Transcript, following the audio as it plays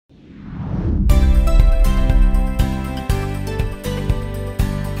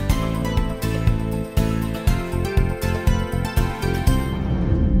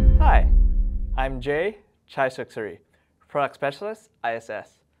Jay, Chaisuksiri, Product Specialist,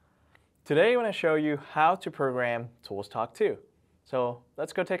 ISS. Today I want to show you how to program ToolsTalk 2. So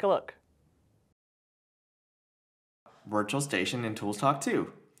let's go take a look. Virtual station in ToolsTalk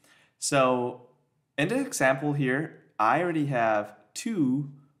 2. So in this example here, I already have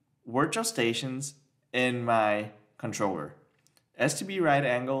two virtual stations in my controller. STB right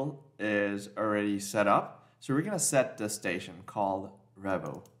angle is already set up, so we're going to set this station called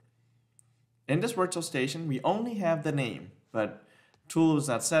Revo. In this virtual station, we only have the name, but tool is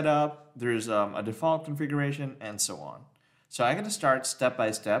not set up, there's a default configuration, and so on. So I'm going to start step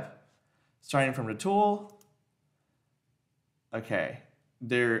by step, starting from the tool. Okay,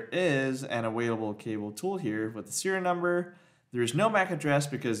 there is an available cable tool here with the serial number. There's no MAC address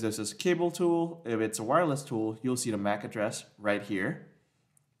because this is a cable tool. If it's a wireless tool, you'll see the MAC address right here,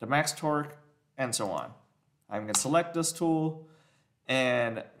 the max torque, and so on. I'm going to select this tool,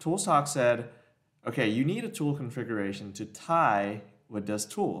 and ToolsTalk said, okay, you need a tool configuration to tie with this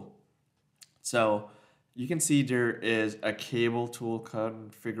tool. So you can see there is a cable tool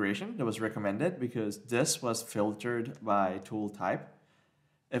configuration that was recommended because this was filtered by tool type.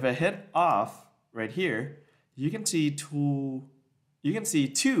 If I hit off right here, you can see two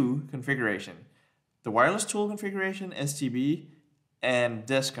configuration. The wireless tool configuration, STB, and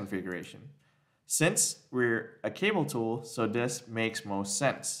this configuration. Since we're a cable tool, so this makes most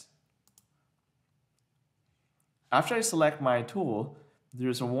sense. After I select my tool,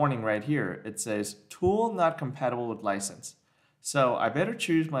 there's a warning right here. It says tool not compatible with license. So I better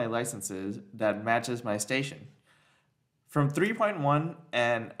choose my licenses that matches my station. From 3.1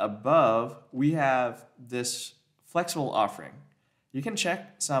 and above, we have this flexible offering. You can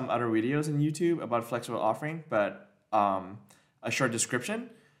check some other videos on YouTube about flexible offering, but a short description.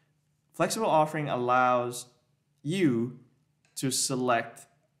 Flexible offering allows you to select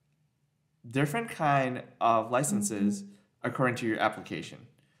different kind of licenses according to your application.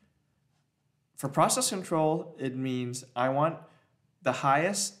 For process control, it means I want the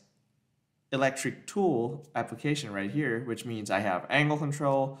highest electric tool application right here, which means I have angle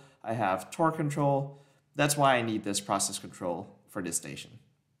control, I have torque control. That's why I need this process control for this station.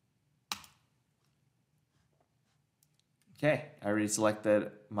 Okay, I already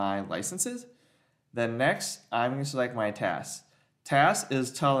selected my licenses. Then next, I'm going to select my task. Task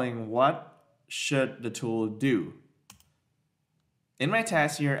is telling what should the tool do. In my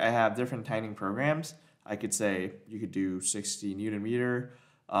task here, I have different tining programs. I could say you could do 60 Newton meter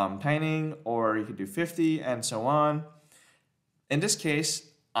tining, or you could do 50 and so on. In this case,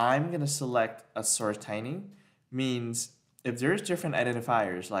 I'm going to select a source tining. Means if there's different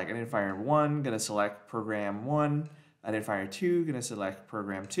identifiers, like identifier 1, going to select program 1, identifier 2, going to select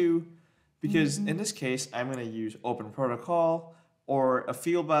program 2. Because in this case, I'm going to use open protocol or a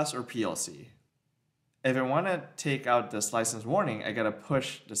field bus or PLC. If I want to take out this license warning, I got to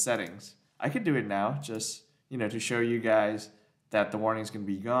push the settings. I could do it now just, to show you guys that the warning is going to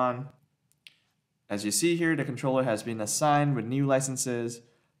be gone. As you see here, the controller has been assigned with new licenses.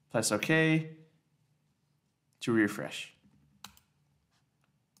 Press OK to refresh.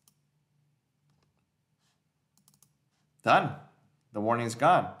 Done. The warning is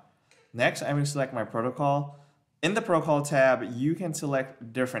gone. Next, I'm going to select my protocol. In the protocol tab, you can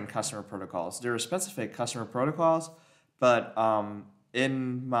select different customer protocols. There are specific customer protocols, but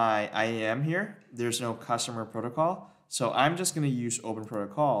in my IAM here, there's no customer protocol. So I'm just going to use open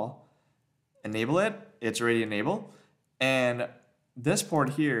protocol, enable it. It's already enabled. And this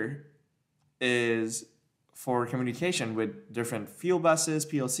port here is for communication with different field buses,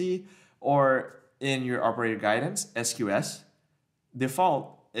 PLC, or in your operator guidance, SQS.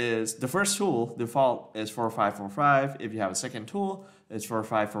 Default is the first tool, default is 4545. If you have a second tool, it's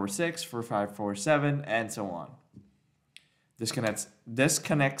 4546, 4547, and so on.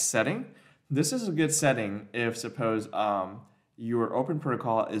 Disconnect setting. This is a good setting if suppose your open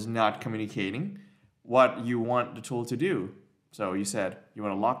protocol is not communicating what you want the tool to do. So you said you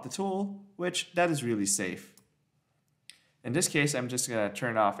want to lock the tool, which that is really safe. In this case, I'm just going to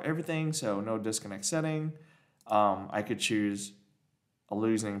turn off everything, so no disconnect setting. I could choose a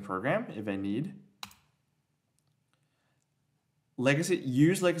losing program if I need.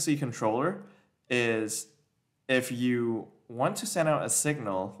 Use legacy controller is if you want to send out a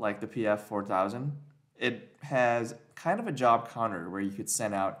signal like the PF4000, it has kind of a job counter where you could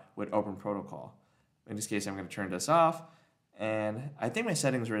send out with open protocol. In this case, I'm going to turn this off, and I think my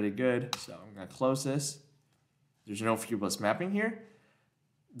settings are really good, so I'm going to close this. There's no field bus mapping here.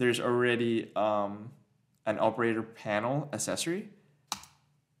 There's already an operator panel accessory.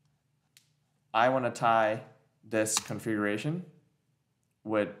 I want to tie this configuration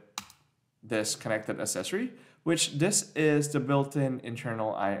with this connected accessory, which this is the built-in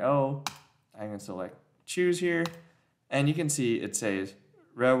internal I/O. I'm going to select choose here, and you can see it says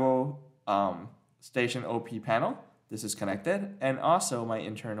Revo Station OP panel. This is connected, and also my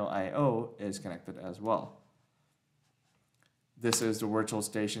internal I/O is connected as well. This is the virtual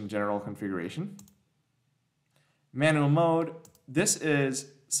station general configuration. Manual mode, this is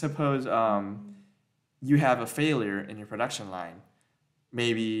suppose you have a failure in your production line.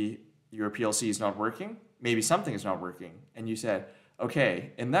 Maybe your PLC is not working, maybe something is not working, and you said,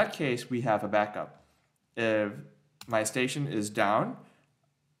 okay, in that case, we have a backup. If my station is down,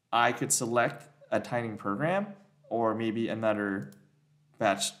 I could select a tining program or maybe another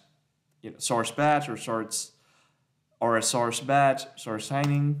batch, source batch or a source batch, source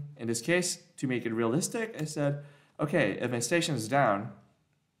tining. In this case, to make it realistic, I said, okay, if my station is down,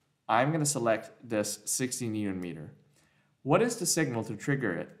 I'm going to select this 60 Newton meter. What is the signal to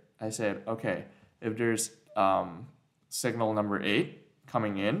trigger it? I said, okay, if there's signal number 8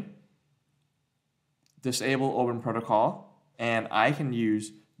 coming in, disable open protocol, and I can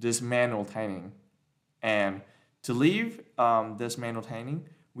use this manual tining. And to leave this manual tining,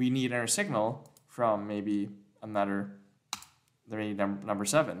 we need our signal from maybe another number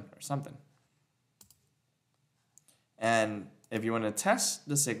 7 or something. And if you want to test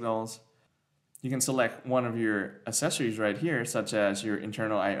the signals, you can select one of your accessories right here, such as your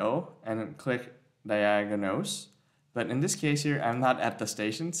internal I/O, and then click diagnose. But in this case here, I'm not at the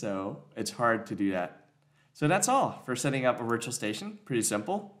station, so it's hard to do that. So that's all for setting up a virtual station. Pretty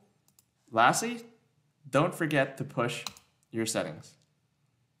simple. Lastly, don't forget to push your settings.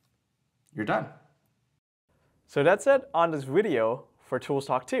 You're done. So that's it on this video for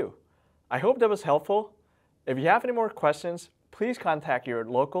ToolsTalk 2. I hope that was helpful. If you have any more questions, please contact your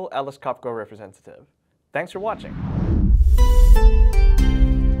local Atlas Copco representative. Thanks for watching.